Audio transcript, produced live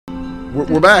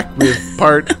we're back with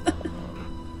part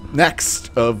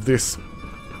next of this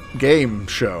game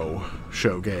show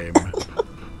game.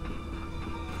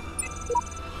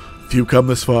 Few come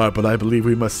this far, but I believe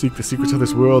we must seek the secrets of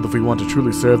this world if we want to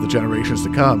truly serve the generations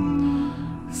to come.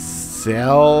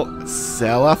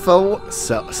 Salafel?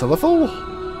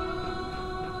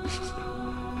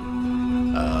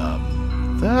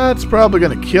 That's probably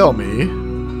gonna kill me.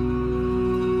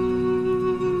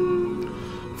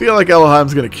 Feel like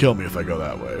Elohim's gonna kill me if I go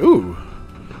that way. Ooh,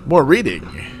 more reading.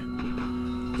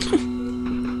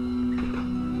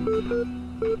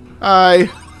 Hi.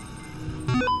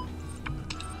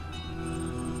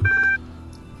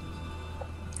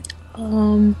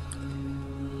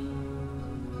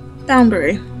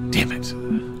 Boundary. Damn it.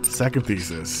 Second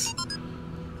thesis.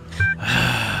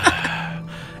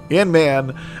 In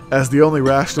man, as the only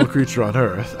rational creature on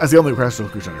Earth,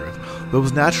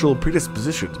 those natural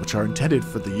predispositions which are intended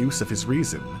for the use of his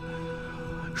reason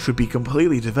should be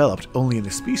completely developed only in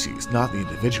the species, not the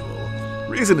individual.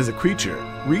 Reason in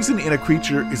a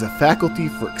creature is a faculty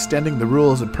for extending the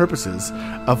rules and purposes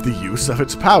of the use of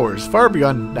its powers far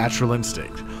beyond natural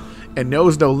instinct, and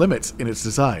knows no limits in its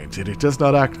designs, and it does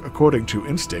not act according to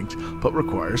instinct, but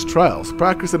requires trials,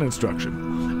 practice, and instruction,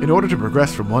 in order to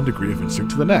progress from one degree of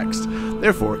instinct to the next.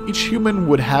 Therefore, each human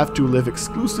would have to live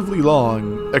excessively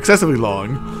long,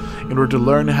 in order to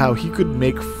learn how he could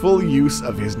make full use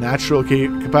of his natural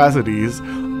capacities,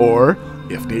 or,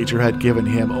 if nature had given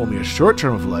him only a short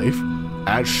term of life,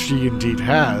 as she indeed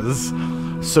has,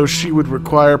 so she would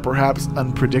require perhaps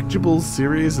unpredictable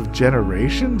series of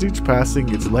generations, each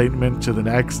passing its enlightenment to the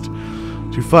next,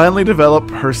 to finally develop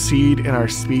her seed in our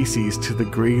species to the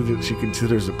degree that she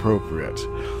considers appropriate.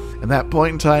 And that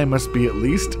point in time must be, at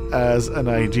least as an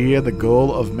idea, the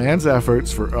goal of man's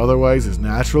efforts, for otherwise his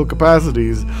natural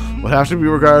capacities would have to be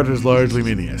regarded as largely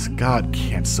meaningless. God,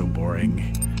 can't so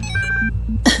boring.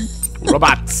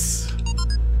 Robots!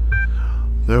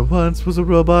 There once was a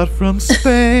robot from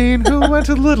Spain who went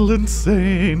a little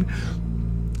insane.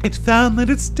 It found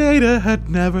that its data had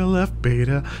never left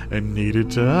beta and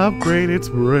needed to upgrade its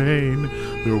brain.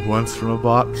 There once from a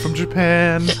bot from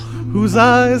Japan whose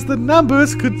eyes the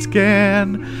numbers could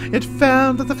scan. It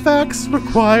found that the facts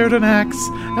required an axe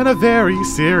and a very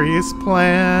serious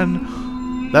plan.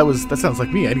 That sounds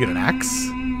like me. I'd get an axe.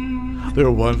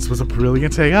 There once was a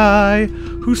brilliant AI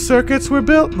whose circuits were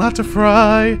built not to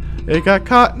fry. It got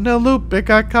caught in a loop, it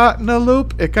got caught in a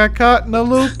loop, it got caught in a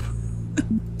loop.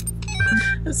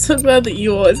 I'm so glad that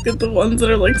you always get the ones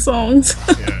that are like songs.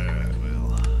 Yeah,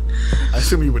 well, I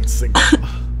assume you wouldn't sing them.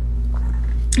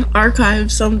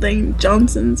 Archive something,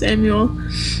 Johnson Samuel.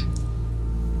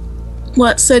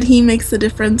 What said he makes the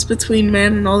difference between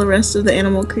man and all the rest of the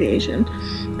animal creation?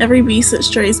 Every beast that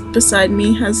strays beside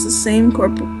me has the same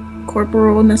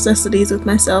corporal necessities with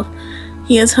myself.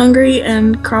 He is hungry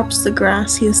and crops the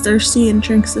grass. He is thirsty and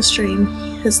drinks the stream.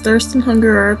 His thirst and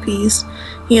hunger are appeased.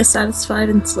 He is satisfied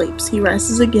and sleeps. He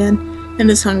rises again and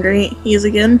is hungry. He is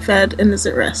again fed and is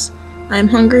at rest. I am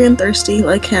hungry and thirsty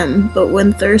like him, but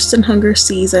when thirst and hunger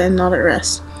cease, I am not at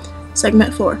rest.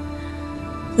 Segment 4.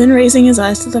 Then raising his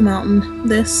eyes to the mountain,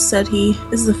 this, said he,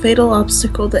 is the fatal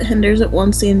obstacle that hinders at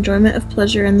once the enjoyment of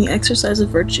pleasure and the exercise of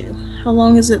virtue. How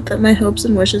long is it that my hopes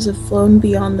and wishes have flown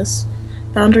beyond this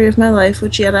boundary of my life,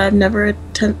 which yet I never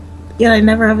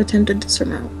have attempted to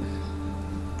surmount?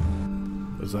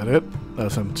 Is that it?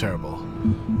 That sounds terrible.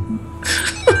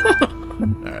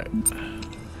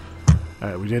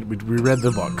 Alright, we read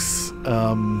the books.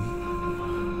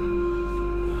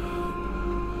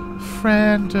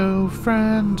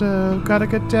 Frando, gotta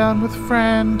get down with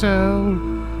Frando.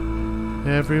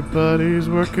 Everybody's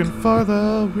working for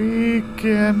the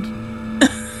weekend.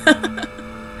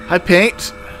 Hi,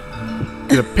 Paint.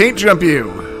 Gonna paint jump you.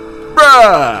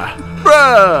 Bruh!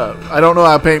 I don't know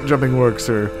how paint jumping works,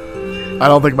 or I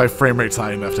don't think my frame rate's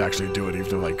high enough to actually do it,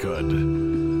 even if I could.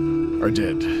 Or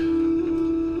did.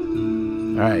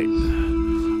 Alright.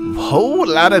 Whole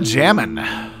lot of jamming.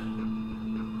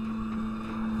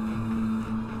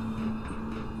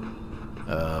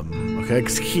 Okay,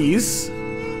 keys.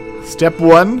 Step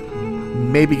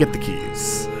 1, maybe get the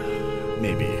keys.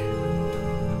 Maybe.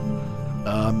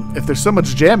 If there's so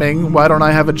much jamming, why don't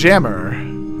I have a jammer?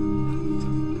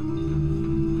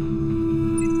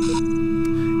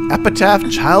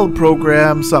 Epitaph child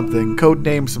program something,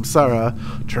 codename Samsara,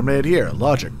 terminated here.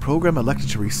 Logic, program elected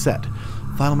to reset.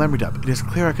 Final memory dump. It is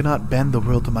clear I cannot bend the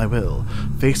world to my will.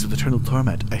 Faced with eternal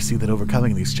torment, I see that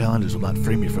overcoming these challenges will not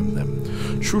free me from them.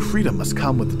 True freedom must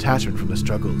come with detachment from the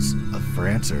struggles for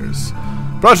answers.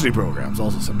 Progeny programs,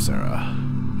 also Samsara.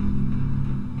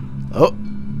 Oh,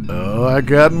 I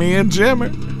got me a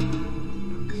jammer.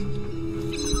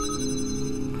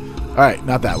 Alright,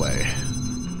 not that way.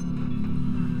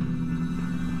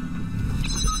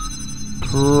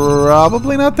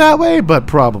 Probably not that way, but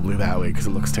probably that way because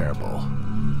it looks terrible.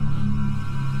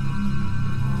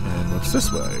 And what's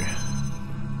this way?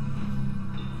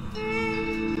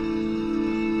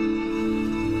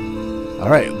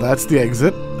 Alright, that's the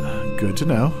exit. Good to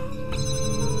know.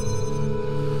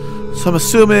 So I'm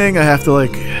assuming I have to,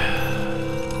 like,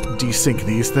 desync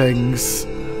these things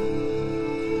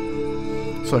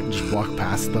so I can just walk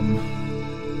past them.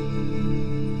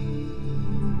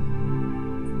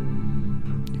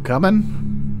 You coming?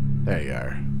 There you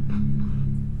are.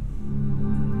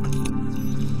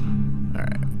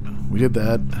 Alright, we did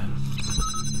that.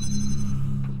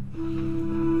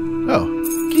 Oh,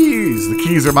 keys! The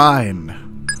keys are mine!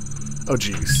 Oh,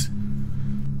 jeez.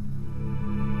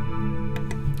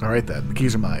 Alright then, the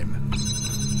keys are mine.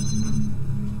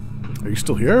 Are you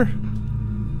still here?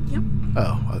 Yep.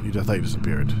 Oh, I thought you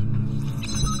disappeared.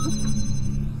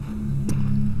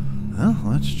 Well,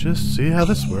 let's just see how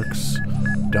this works.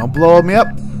 Don't blow me up!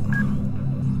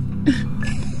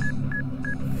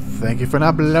 Thank you for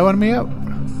not blowing me up.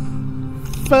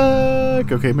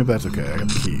 Fuck! Okay, maybe that's okay. I got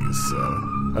the keys, so...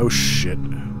 Oh, shit.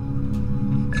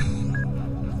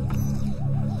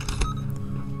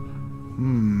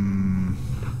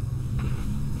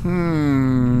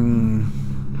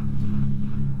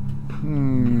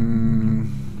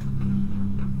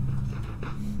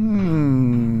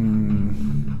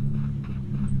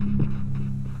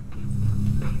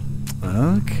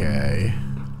 Okay.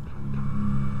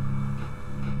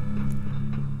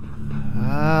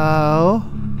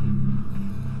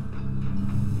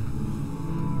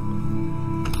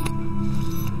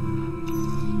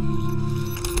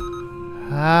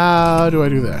 How do I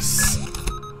do this?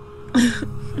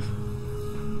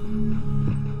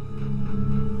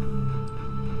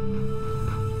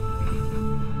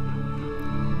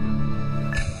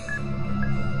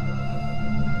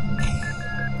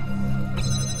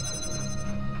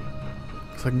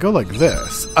 So I can go like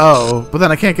this. Oh, but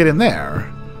then I can't get in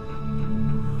there.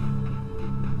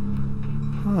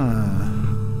 Huh.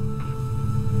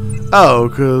 Oh,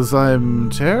 because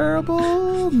I'm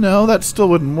terrible? No, that still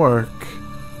wouldn't work.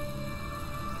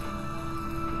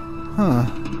 Huh.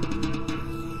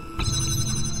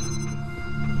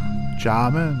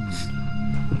 Jamming.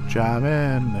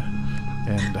 Jamming.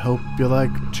 And hope you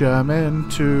like jamming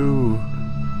too.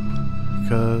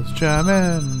 Because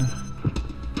jamming.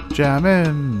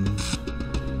 Jamming.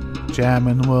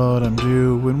 Jamming what I'm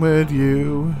doing with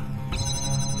you.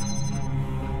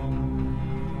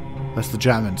 That's the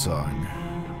jamming song.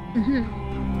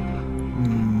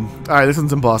 Alright, this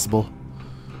one's impossible.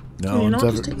 No Can you one's not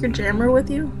ever... just take your jammer with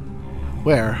you?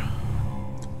 Where?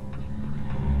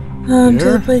 To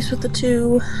the place with the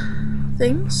two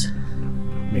things.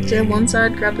 Me. Jam one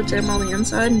side, grab the jammer on the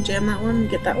inside, and jam that one and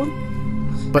get that one.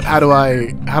 But how do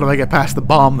I get past the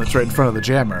bomb that's right in front of the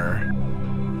jammer?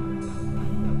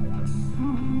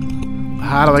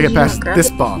 How do I get past this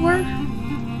bomb? Before?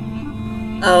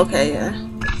 Oh, okay, yeah.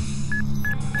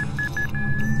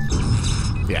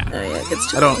 Yeah. Oh yeah, it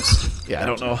gets too close. Yeah, I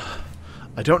don't know.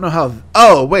 I don't know how...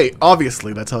 Oh, wait.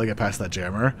 Obviously, that's how I get past that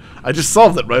jammer. I just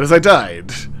solved it right as I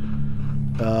died.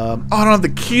 Oh, I don't have the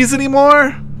keys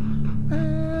anymore?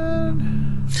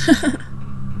 Man.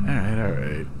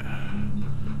 Alright.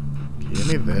 Give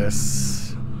me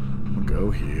this. We'll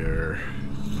go here.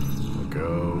 We'll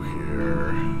go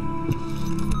here.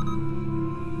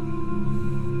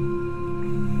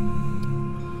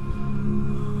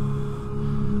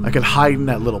 I can hide in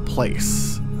that little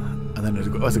place. And then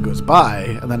as it goes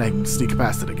by, and then I can sneak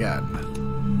past it again.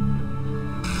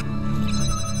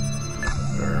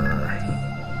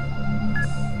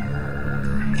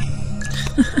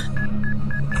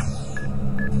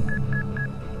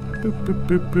 Boop, boop,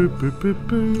 boop, boop, boop, boop,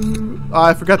 boop. Oh,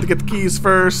 I forgot to get the keys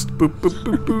first. Boop, boop,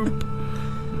 boop, boop.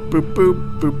 Boop, boop,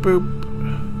 boop, boop.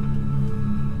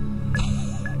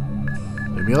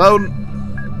 Leave me alone.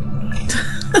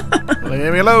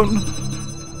 Leave me alone.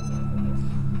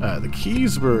 The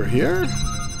keys were here?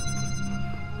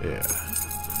 Yeah.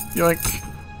 Yoink.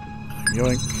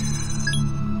 Yoink.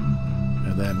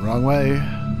 And then wrong way.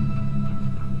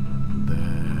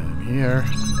 Then here.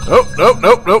 Oh, nope,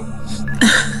 nope, nope.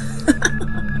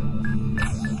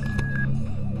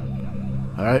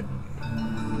 Alright.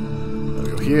 Let me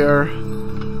go here.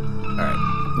 Alright.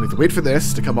 We have to wait for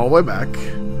this to come all the way back.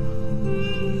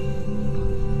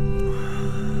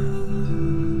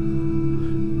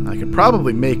 I could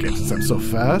probably make it since I'm so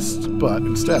fast, but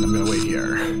instead I'm going to wait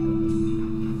here.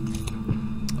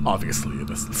 Obviously, in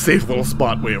a safe little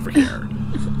spot way over here.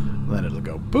 Then it'll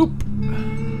go boop.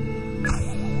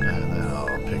 And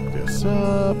this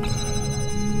up.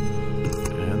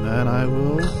 And then I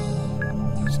will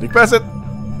sneak past it.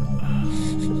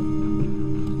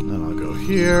 Then I'll go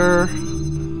here.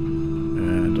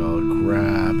 And I'll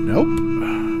grab... Nope.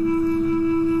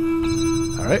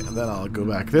 Alright, and then I'll go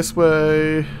back this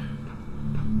way.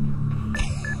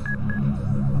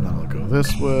 And then I'll go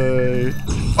this way.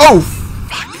 Oh,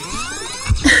 fuck!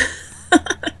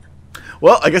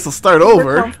 Well, I guess I'll start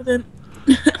over. Confident.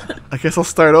 I guess I'll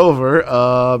start over.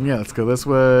 Yeah, let's go this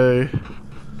way.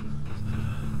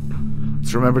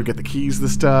 Let's remember to get the keys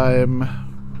this time.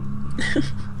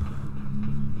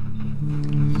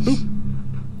 Boop.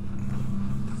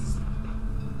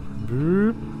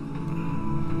 Boop.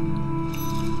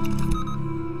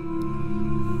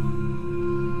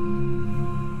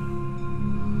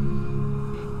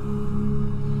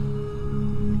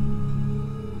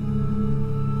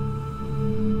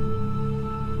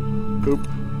 Boop.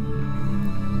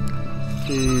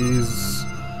 Keys.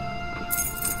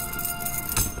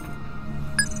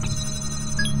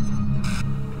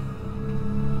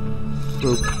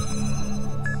 Boop.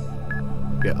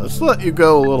 Yeah, let's let you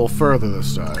go a little further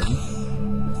this time.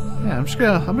 Yeah, I'm just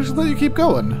gonna let you keep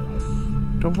going.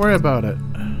 Don't worry about it.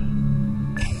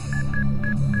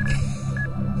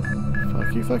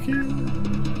 Fuck you, fuck you.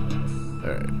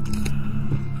 Alright.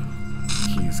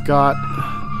 Keys got.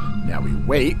 Now we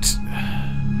wait.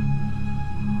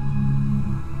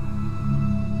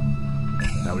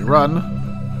 Now we run.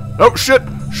 Oh, shit!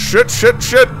 Shit, shit,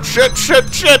 shit, shit,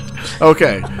 shit, shit!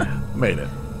 Okay, made it.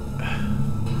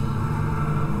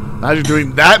 Imagine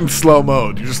doing that in slow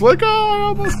mode. You're just like, oh, I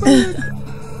almost made it.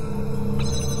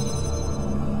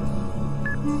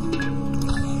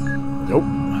 Nope.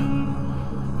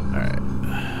 Alright.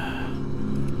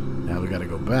 Now we gotta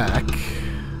go back.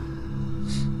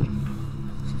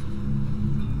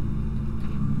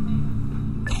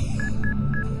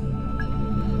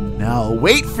 Now I'll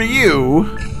wait for you.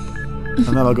 And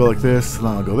then I'll go like this, and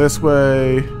then I'll go this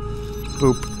way.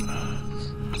 Boop.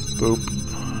 Boop.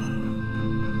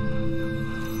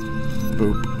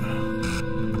 Boop.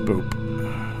 Boop.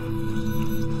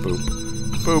 Boop. Boop.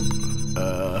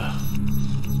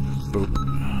 Boop.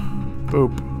 Boop.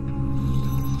 Boop.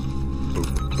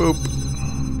 Boop.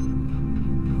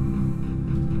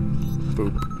 Boop.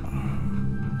 Boop.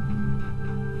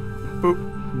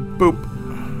 Boop. Boop.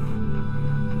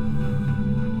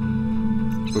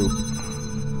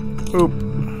 Boop.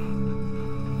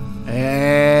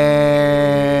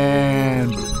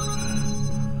 And boop.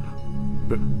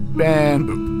 Boop. And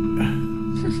boop.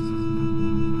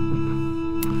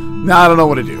 Now I don't know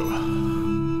what to do.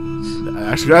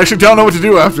 I actually don't know what to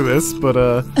do after this, but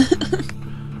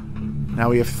now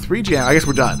we have 3 jam. I guess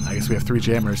we're done. I guess we have 3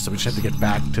 jammers, so we just have to get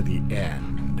back to the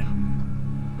end.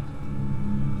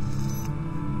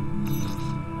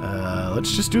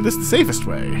 Let's just do this the safest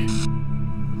way.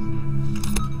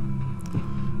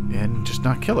 And just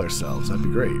not kill ourselves. That'd be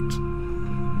great.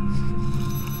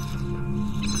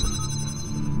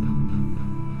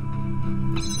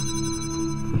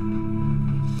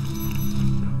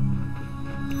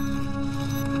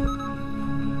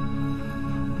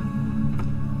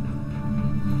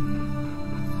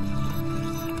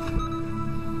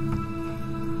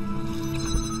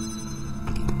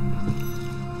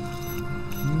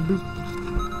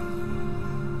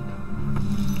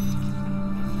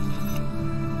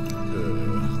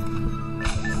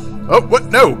 Oh, what?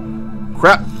 No!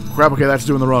 Crap. Crap, okay, that's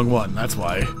doing the wrong one. That's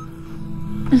why.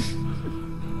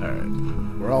 Alright.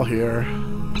 We're all here.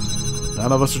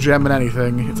 None of us are jamming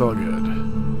anything. It's all good.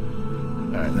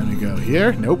 Alright, then we go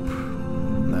here. Nope.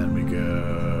 Then we go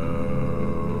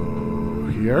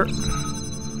here.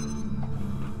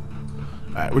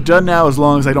 Alright, we're done now as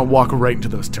long as I don't walk right into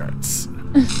those turrets.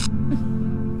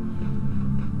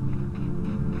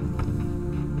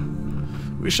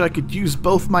 Wish I could use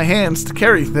both my hands to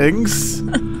carry things.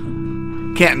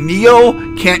 Can't kneel.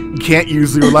 Can't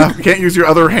use your left. Can't use your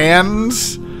other hand.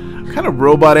 What kind of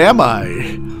robot am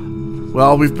I?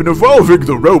 Well, we've been evolving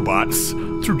the robots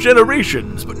through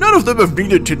generations, but none of them have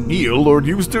needed to kneel or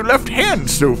use their left hand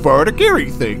so far to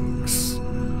carry things.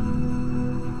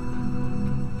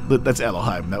 That's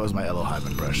Elohim. That was my Elohim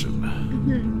impression.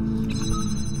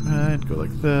 Right, go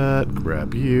like that.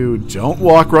 Grab you. Don't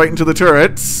walk right into the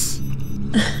turrets.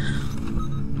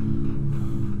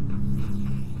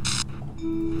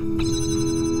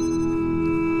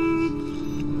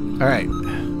 Alright.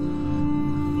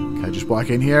 Can I just walk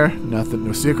in here? Nothing,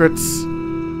 no secrets?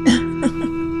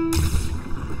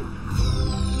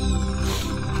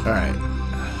 Alright.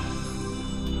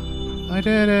 I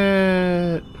did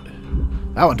it!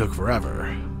 That one took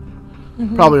forever.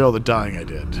 Probably all the dying I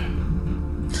did.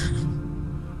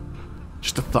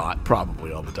 Just a thought.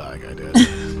 Probably all the dying I did.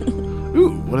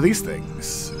 Ooh, what are these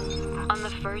things? On the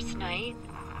first night,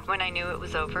 when I knew it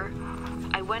was over,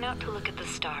 I went out to look at the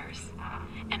stars.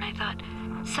 And I thought,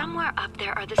 somewhere up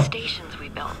there are the stations we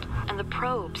built and the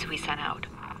probes we sent out.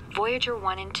 Voyager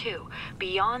 1 and 2,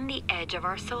 beyond the edge of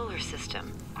our solar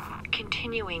system,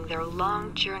 continuing their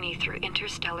long journey through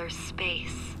interstellar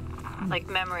space, like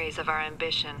memories of our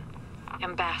ambition,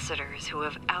 ambassadors who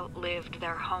have outlived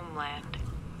their homeland.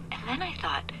 And then I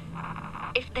thought,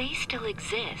 if they still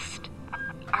exist,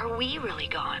 are we really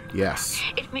gone? Yes.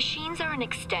 If machines are an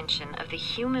extension of the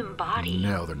human body,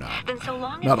 No, they're not. then so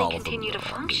long Not as all they of them, continue to though, at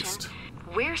function, least.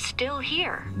 we're still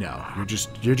here. No, you're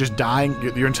just dying.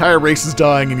 Your entire race is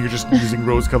dying, and you're just using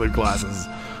rose-colored glasses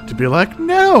to be like,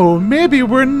 no, maybe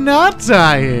we're not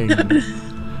dying.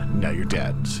 No, you're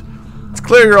dead. It's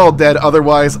clear you're all dead.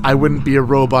 Otherwise, I wouldn't be a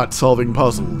robot solving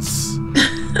puzzles.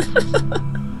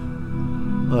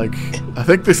 Like, I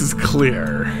think this is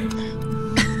clear.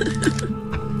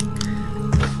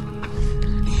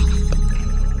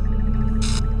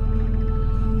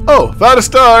 Oh, found a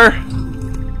star.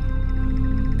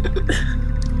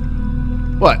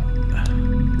 What?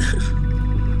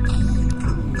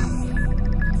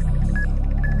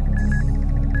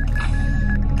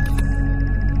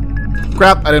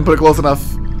 Crap, I didn't put it close enough.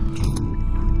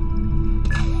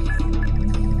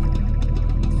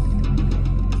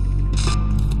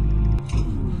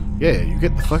 Yeah, you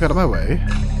get the fuck out of my way.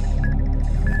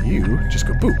 And you just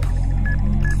go boop.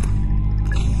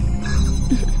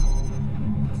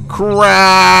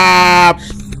 Crap!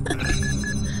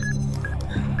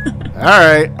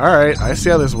 Alright, I see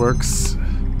how this works.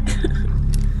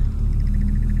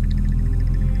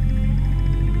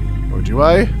 Or do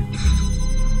I?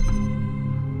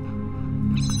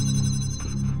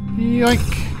 Yoink!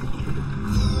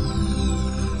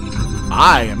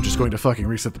 I am just going to fucking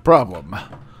reset the problem.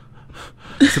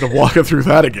 Instead of walking through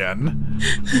that again.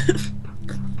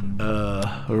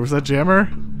 Where was that jammer?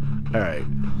 Alright.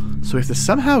 So we have to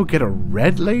somehow get a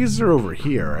red laser over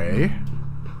here, eh?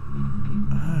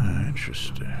 Ah,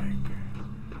 interesting.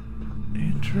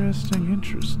 Interesting.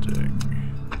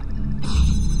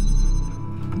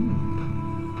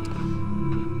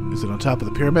 Is it on top of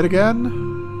the pyramid again?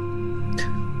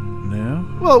 No?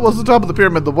 Well, it was on top of the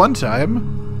pyramid the one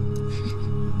time.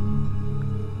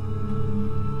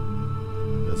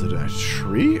 Is it a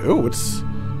tree? Oh, it's...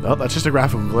 Oh, that's just a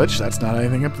graphical glitch. That's not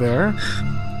anything up there.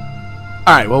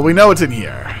 Alright, well, we know it's in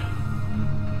here.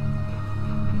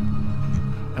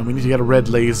 And we need to get a red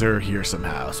laser here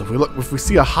somehow. So if we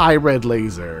see a high red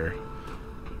laser,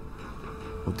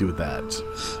 we'll do that.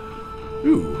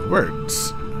 Ooh,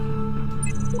 words.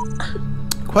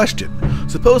 Question.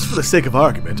 Suppose for the sake of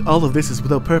argument, all of this is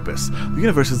without purpose. The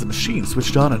universe is a machine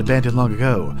switched on and abandoned long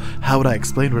ago. How would I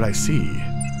explain what I see?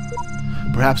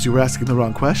 Perhaps you were asking the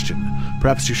wrong question.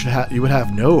 Perhaps you would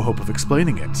have no hope of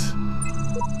explaining it.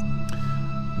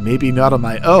 Maybe not on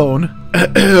my own.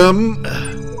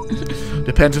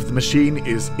 Depends if the machine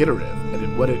is iterative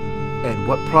and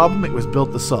what problem it was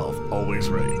built to solve. Always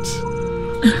right.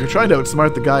 If you're trying to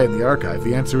outsmart the guy in the archive,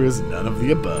 the answer is none of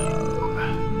the above.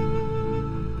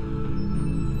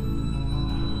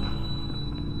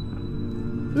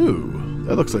 Ooh,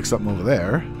 that looks like something over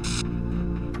there.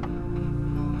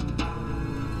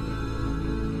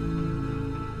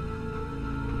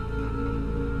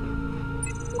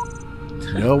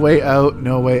 No way out,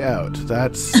 no way out.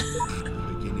 That's...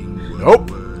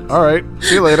 Nope. Alright,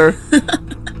 see you later.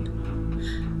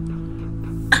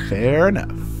 Fair enough.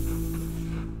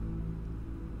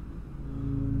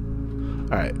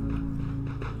 Alright.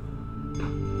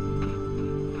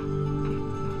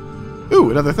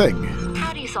 Ooh, another thing.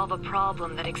 How do you solve a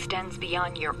problem that extends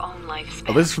beyond your own lifespan?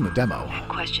 Oh, this is from the demo. That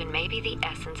question may be the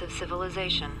essence of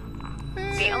civilization.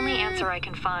 The only answer I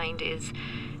can find is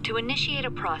to initiate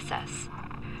a process.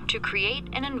 To create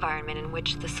an environment in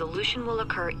which the solution will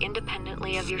occur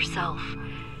independently of yourself.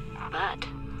 But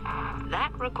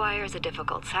that requires a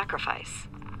difficult sacrifice.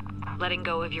 Letting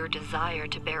go of your desire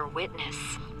to bear witness,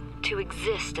 to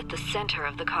exist at the center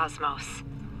of the cosmos.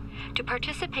 To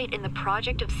participate in the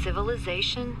project of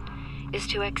civilization is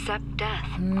to accept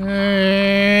death. Oh,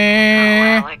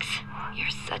 Alex, you're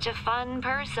such a fun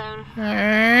person.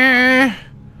 I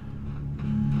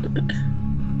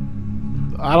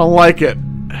don't like it.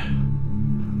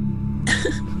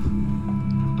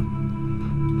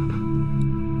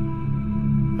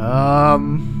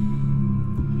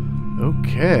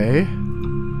 Okay.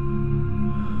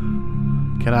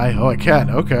 Can I? Oh, I can.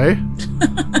 Okay.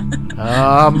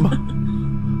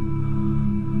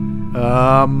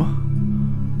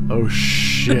 Oh,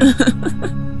 shit.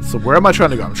 So where am I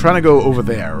trying to go? I'm trying to go over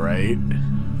there, right?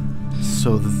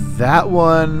 So that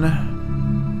one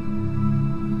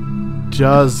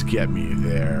does get me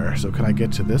there. So can I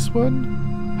get to this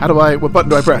one? How do I... What button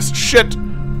do I press? Shit!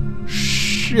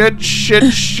 Shit,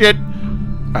 shit, shit!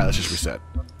 Alright, let's just reset.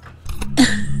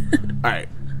 Alright.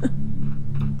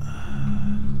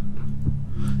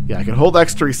 Yeah, I can hold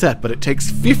X to reset, but it takes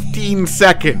 15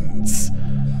 seconds!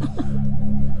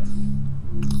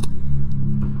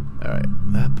 Alright,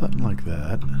 that button like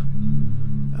that.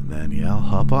 And then, yeah, I'll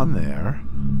hop on there.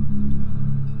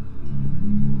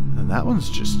 And that one's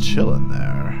just chilling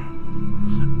there.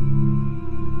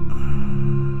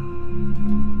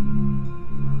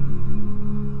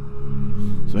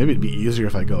 So maybe it'd be easier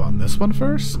if I go on this one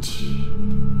first.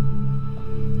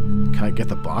 Can I get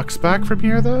the box back from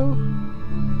here, though?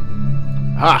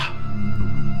 Ah!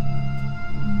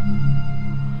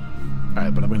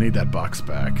 Alright, but I'm gonna need that box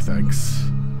back, thanks.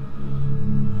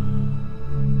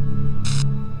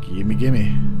 Gimme,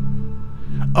 gimme.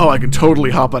 Oh, I can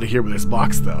totally hop out of here with this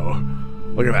box, though.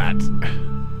 Look at that.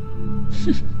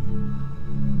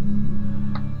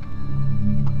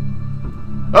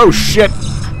 Oh, shit!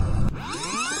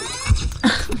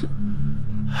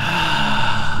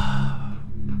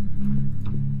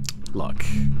 Look.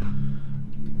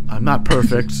 I'm not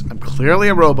perfect. I'm clearly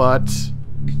a robot.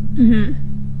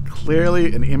 Mm-hmm.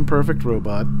 Clearly an imperfect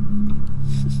robot.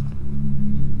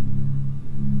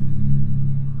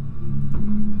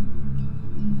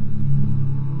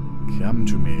 Come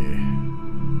to me.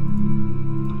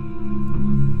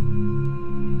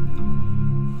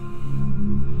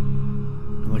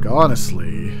 Like,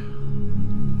 honestly...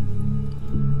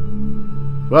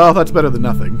 Well, that's better than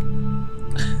nothing.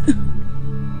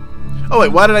 Oh,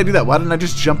 wait, why did I do that? Why didn't I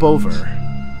just jump over?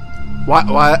 Why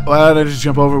did I just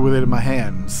jump over with it in my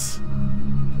hands?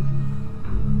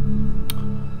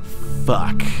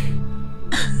 Fuck.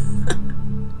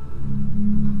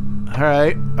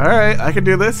 Alright, alright, I can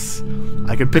do this.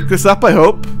 I can pick this up, I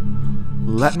hope.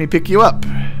 Let me pick you up.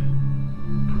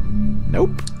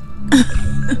 Nope.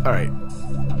 Alright.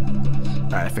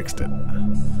 Alright, I fixed it.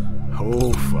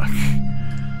 Oh, fuck.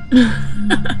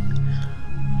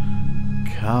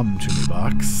 Come to me,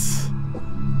 box.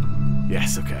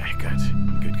 Yes, okay, good.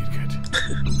 Good, good, good.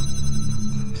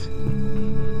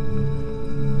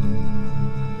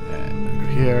 And we go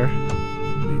here.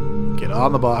 We get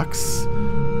on the box.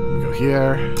 We go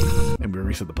here. And we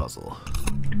reset the puzzle.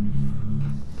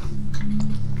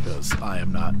 Because I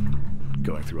am not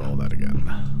going through all that again.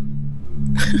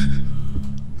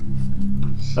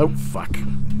 Oh, fuck.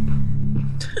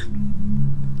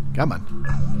 Come on.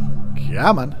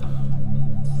 Come on.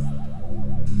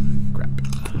 Crap.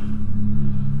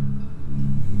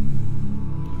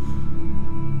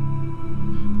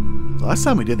 The last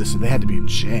time we did this, they had to be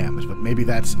jammed, but maybe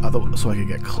that's so I could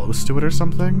get close to it or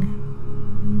something?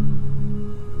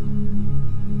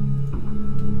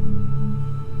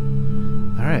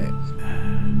 Alright.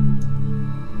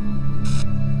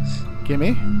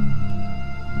 Gimme.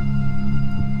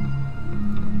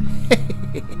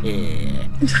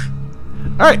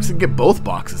 Alright, so we can get both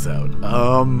boxes out.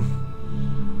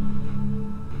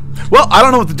 Well, I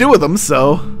don't know what to do with them,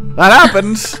 so that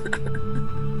happened.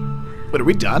 Wait, are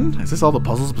we done? Is this all the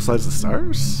puzzles besides the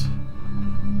stars?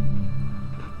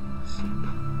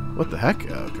 What the heck?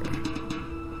 Okay.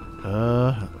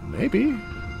 Maybe.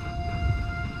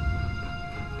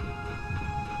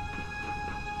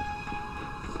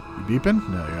 You beeping?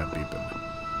 No, you're not beeping.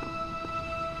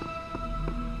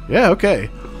 Yeah, okay.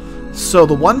 So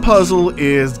the one puzzle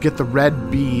is get the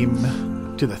red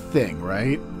beam to the thing,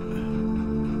 right?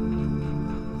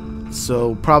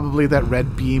 So probably that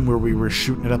red beam where we were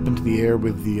shooting it up into the air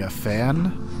with the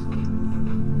fan.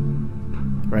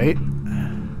 Right?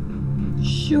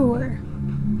 Sure.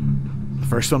 The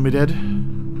first one we did?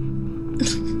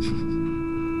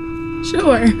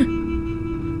 Sure.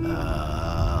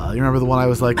 You remember the one I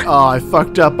was like, oh, I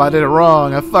fucked up, I did it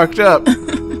wrong, I fucked up.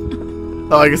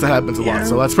 Oh, I guess that happens a lot,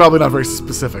 so that's probably not very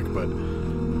specific, but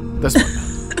this one.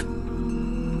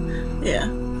 Yeah. I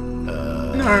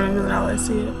don't remember how I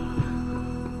see it.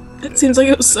 It seems like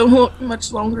it was so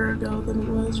much longer ago than it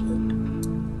was. But...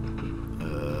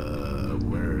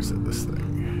 where is it, this thing?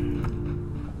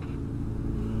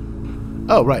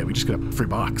 Oh, right, we just got a free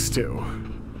box, too.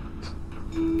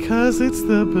 'Cause it's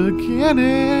the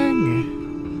beginning.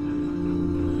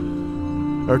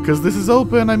 Or 'cause this is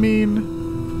open, I mean.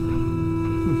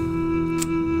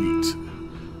 Neat.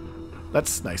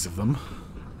 That's nice of them.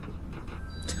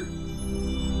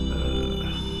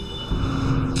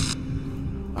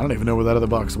 I don't even know where that other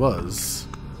box was.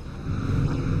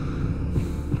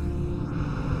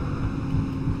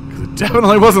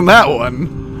 definitely wasn't that one.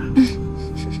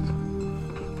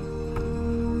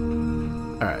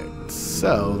 Alright,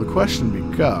 so the question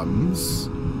becomes,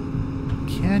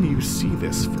 can you see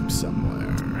this from somewhere?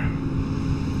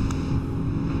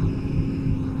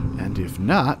 And if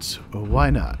not,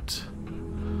 why not?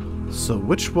 So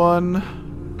which one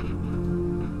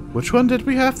did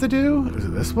we have to do? Is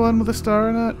it this one with a star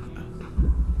in it?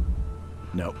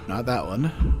 Nope, not that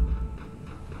one.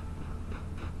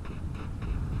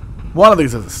 One of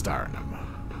these has a star in them.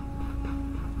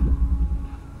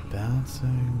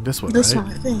 Bouncing. This one, This right?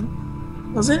 one, I think.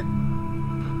 Was it?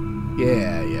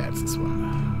 Yeah, it's this one.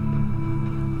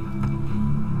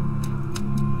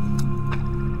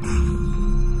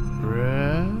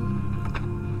 Red.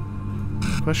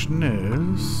 The question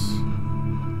is,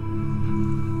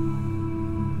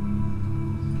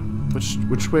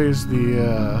 which way is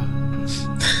the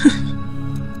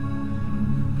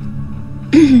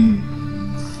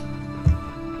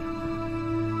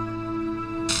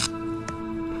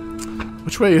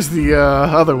which way is the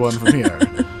other one from here?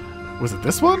 Was it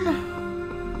this one?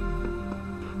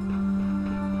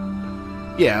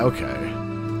 Yeah, okay.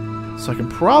 So I can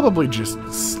probably just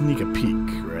sneak a peek,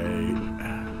 right?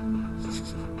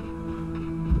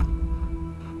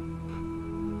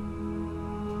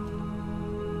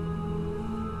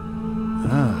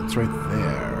 Ah, it's right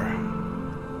there.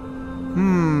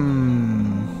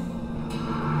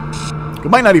 It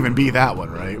might not even be that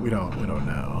one, right? We don't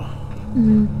know.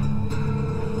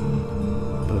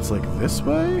 But it's like this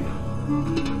way?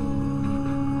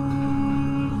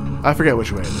 I forget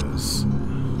which way it is.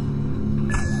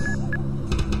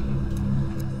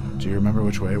 Do you remember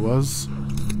which way it was?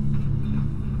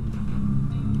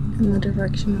 In the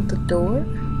direction of the door?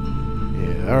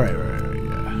 Yeah, alright,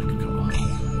 yeah. Good call.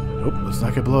 Nope, let's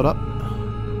not get blown up.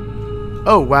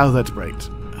 Oh, wow, that's bright.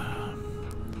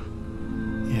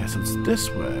 Yeah, so it's this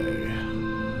way.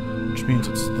 Which means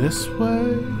it's this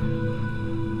way?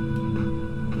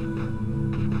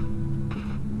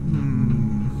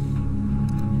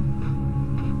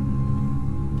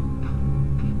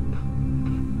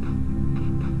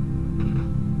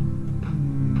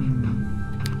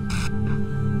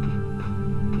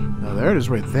 There it is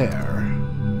right there.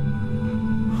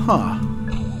 Huh.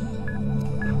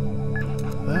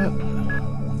 That...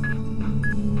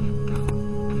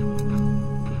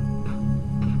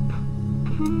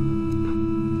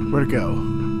 Where'd it go?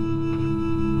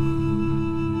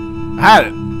 I had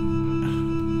it!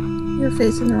 You're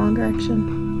facing the wrong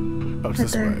direction. Oh, it's Right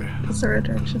this there. way. That's the right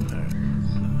direction. Alright.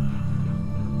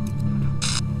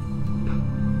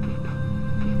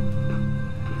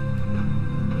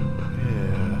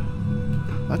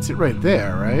 That's it right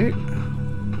there, right?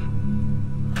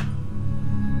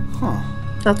 Huh.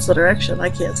 That's the direction. I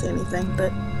can't see anything,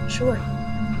 but sure.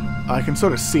 I can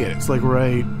sort of see it. It's like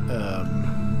right,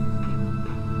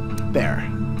 there.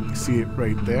 You see it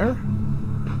right there?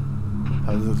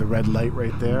 There's a red light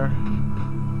right there.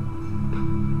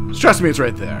 Trust me, it's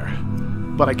right there.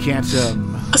 But I can't,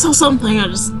 I saw something, I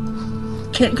just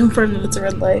can't confirm that it's a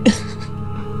red light.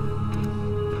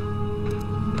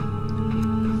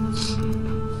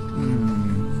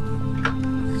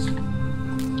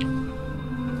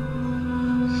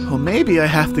 Well, maybe I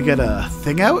have to get a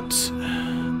thing out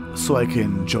so I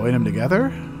can join them together.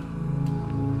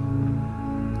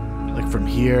 Like from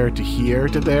here to here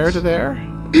to there to there.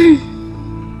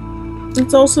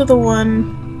 It's also the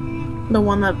one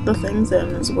that the thing's in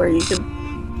is where you could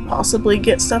possibly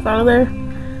get stuff out of there.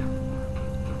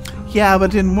 Yeah, but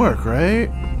it didn't work, right?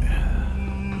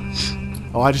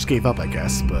 Oh, I just gave up, I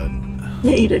guess, but...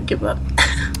 Yeah, you did give up.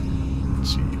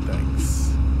 Gee,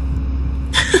 thanks.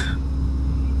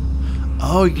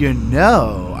 Oh, you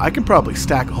know, I can probably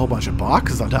stack a whole bunch of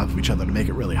boxes on top of each other to make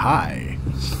it really high.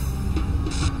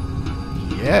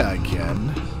 Yeah, I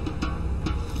can.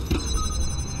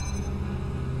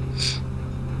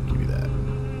 Give me that.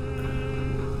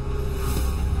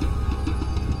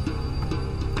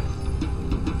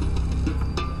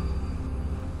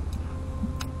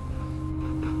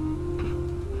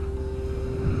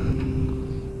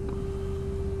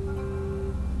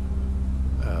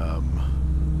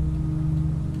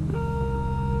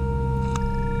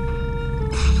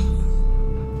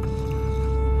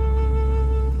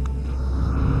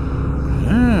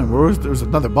 There was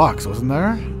another box, wasn't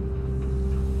there?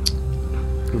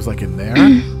 It was like in there?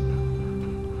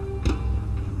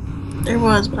 There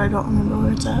was, but I don't remember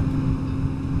where it's at.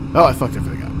 Oh, I fucked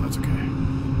everything up. That's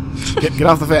okay. Get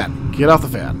off the fan. Get off the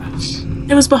fan.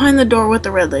 It was behind the door with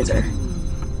the red laser.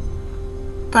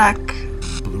 Back.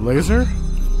 Blue laser?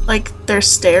 Like, there's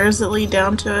stairs that lead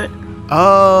down to it.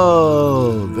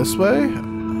 Oh, this way?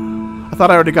 I thought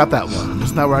I already got that one.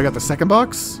 Isn't that where I got the second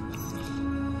box?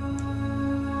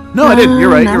 No, I didn't. You're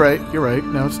right. No. You're right. You're right.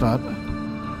 No, it's not.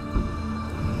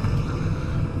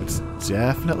 It's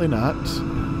definitely not.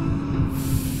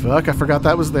 Fuck, I forgot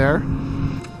that was there.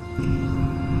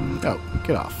 Oh,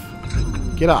 get off.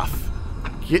 Get off.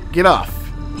 Get off.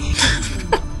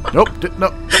 Nope.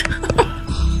 No.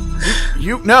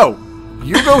 No.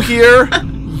 You go here.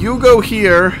 You go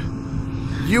here.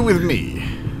 You with me.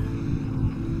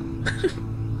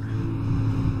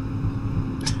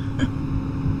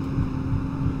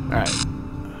 Alright.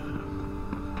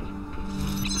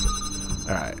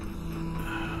 Alright.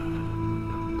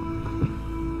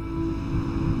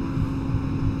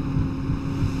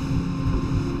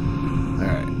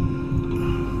 Alright.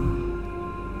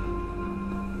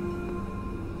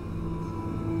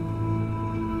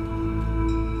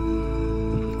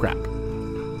 Crap.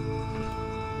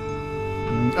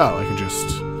 Oh, I can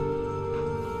just...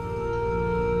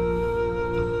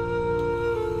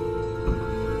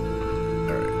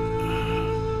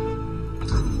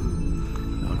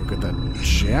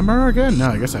 Jammer again? No,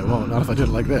 I guess I won't. Not if I did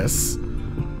it like this.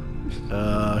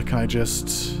 Can I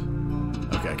just...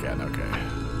 Okay, I can. Okay.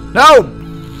 No!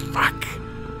 Fuck!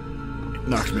 It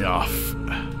knocked me off.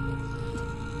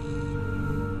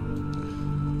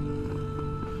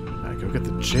 Alright, go get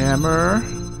the jammer.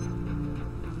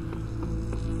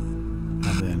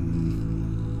 And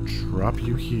then... drop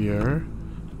you here.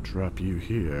 Drop you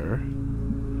here.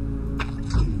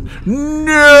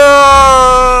 No!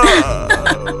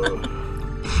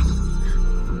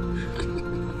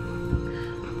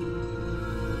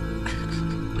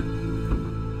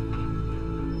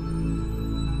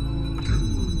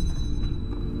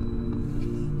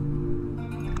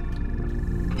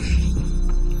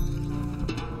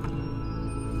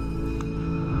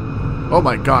 Oh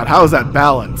my god, how is that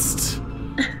balanced?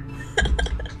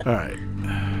 Alright.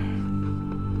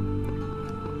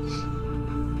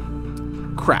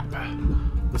 Crap.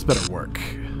 This better work.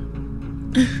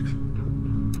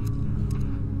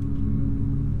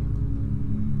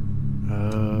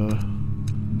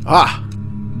 Ah!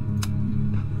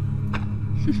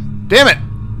 Damn it!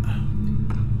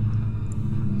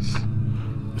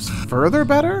 Is further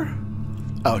better?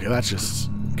 Oh, okay, that's just...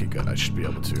 Okay, good. I should be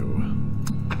able to...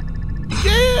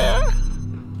 Yeah!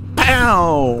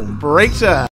 Pow! Break time!